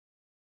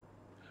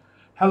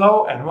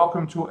Hello and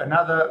welcome to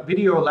another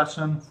video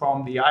lesson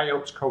from the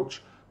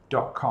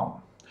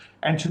IELTScoach.com.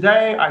 And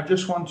today I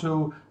just want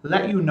to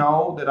let you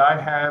know that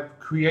I have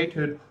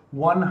created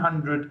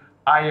 100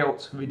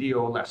 IELTS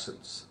video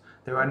lessons.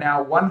 There are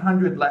now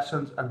 100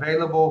 lessons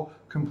available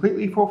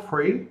completely for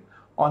free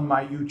on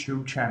my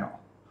YouTube channel.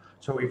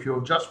 So if you're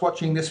just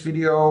watching this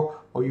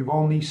video or you've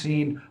only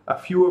seen a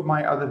few of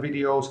my other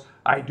videos,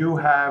 I do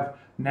have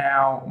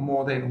now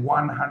more than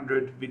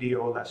 100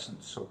 video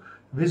lessons. So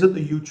visit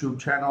the YouTube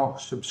channel,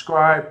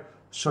 subscribe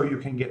so you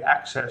can get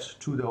access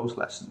to those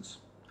lessons.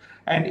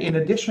 And in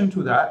addition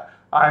to that,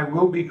 I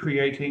will be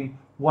creating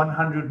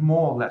 100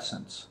 more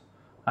lessons.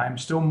 I'm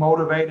still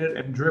motivated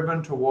and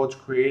driven towards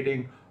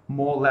creating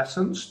more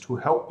lessons to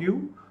help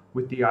you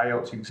with the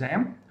IELTS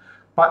exam.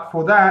 But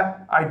for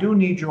that, I do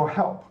need your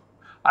help.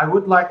 I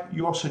would like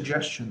your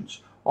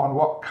suggestions on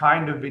what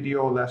kind of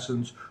video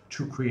lessons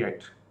to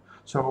create.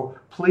 So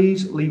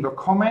please leave a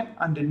comment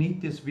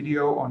underneath this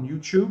video on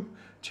YouTube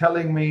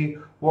telling me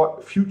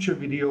what future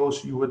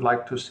videos you would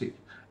like to see.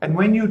 And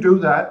when you do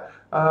that,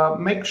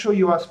 make sure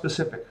you are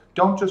specific.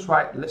 Don't just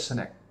write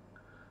listening.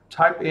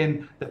 Type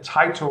in the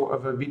title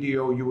of a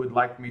video you would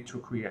like me to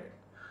create.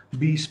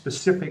 Be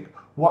specific.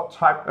 What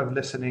type of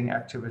listening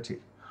activity?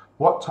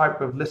 What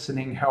type of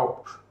listening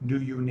help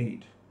do you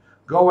need?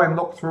 Go and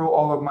look through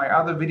all of my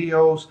other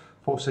videos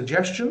for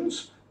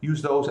suggestions.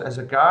 Use those as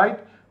a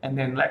guide, and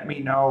then let me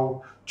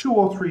know 2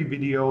 or 3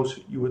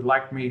 videos you would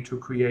like me to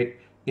create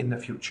in the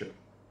future.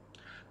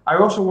 I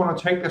also want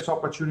to take this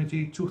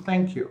opportunity to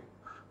thank you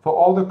for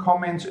all the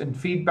comments and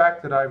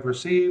feedback that I've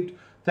received.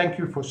 Thank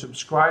you for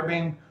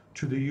subscribing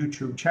to the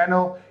YouTube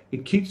channel.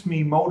 It keeps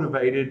me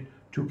motivated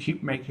to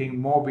keep making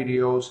more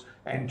videos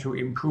and to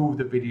improve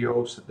the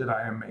videos that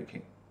I am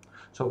making.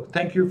 So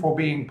thank you for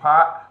being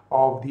part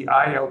of the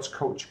IELTS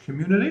Coach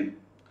community,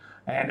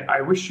 and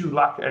I wish you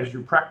luck as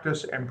you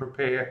practice and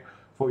prepare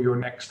for your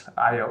next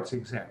IELTS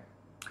exam.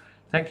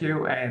 Thank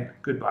you and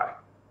goodbye.